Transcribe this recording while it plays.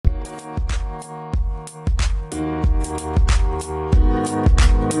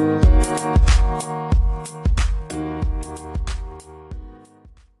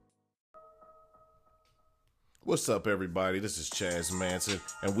What's up, everybody? This is Chaz Manson,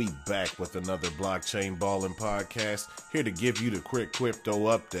 and we back with another Blockchain Ballin' podcast, here to give you the quick crypto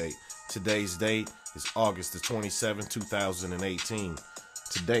update. Today's date is August the 27th, 2018.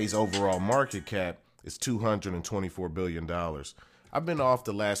 Today's overall market cap is $224 billion. I've been off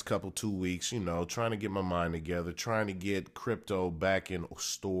the last 2 weeks, trying to get my mind together, trying to get crypto back in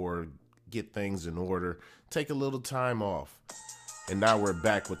store, get things in order, take a little time off. And now we're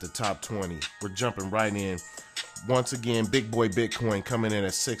back with the top 20. We're jumping right in. Once again, big boy Bitcoin coming in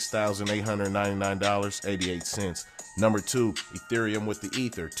at $6,899.88. Number 2, Ethereum with the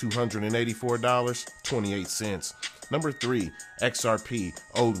Ether, $284.28. Number 3, XRP,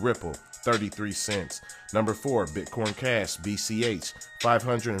 Old Ripple, 33 cents. Number 4, Bitcoin Cash, BCH,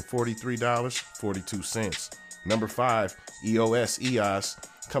 $543.42. Number 5, EOS,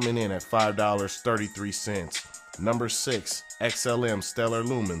 coming in at $5.33. Number 6, XLM, Stellar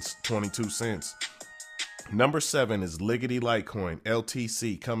Lumens, 22 cents. Number 7 is Liggity Litecoin,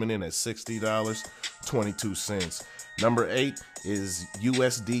 LTC, coming in at $60.22. Number 8 is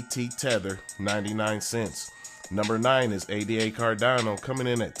USDT Tether, 99 cents. Number 9 is ADA Cardano, coming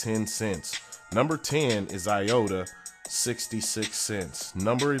in at 10 cents. Number 10 is IOTA, 66 cents.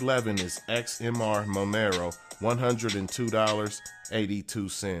 Number 11 is XMR Monero,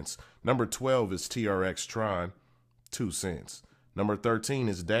 $102.82. Number 12 is TRX Tron, 2 cents. Number 13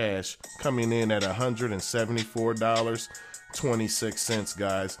 is Dash, coming in at $174.26,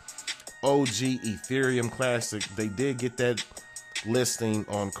 guys. OG Ethereum Classic, they did get that listing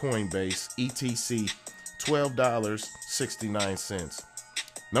on Coinbase. ETC, $12.69.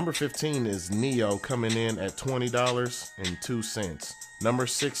 Number 15 is Neo, coming in at $20.02. Number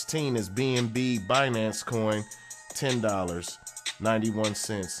 16 is BNB Binance Coin,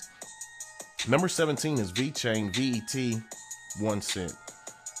 $10.91. Number 17 is VeChain, VET, 1 cent.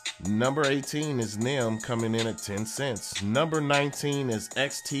 Number 18 is NEM, coming in at 10 cents. Number 19 is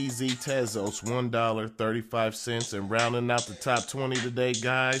XTZ Tezos, $1.35. And rounding out the top 20 today,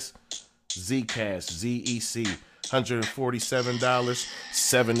 guys, Zcash, ZEC,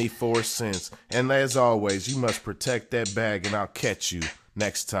 $147.74. And as always, you must protect that bag, and I'll catch you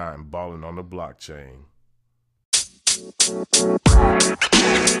next time balling on the blockchain.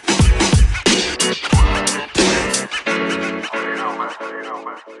 You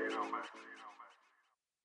know, man.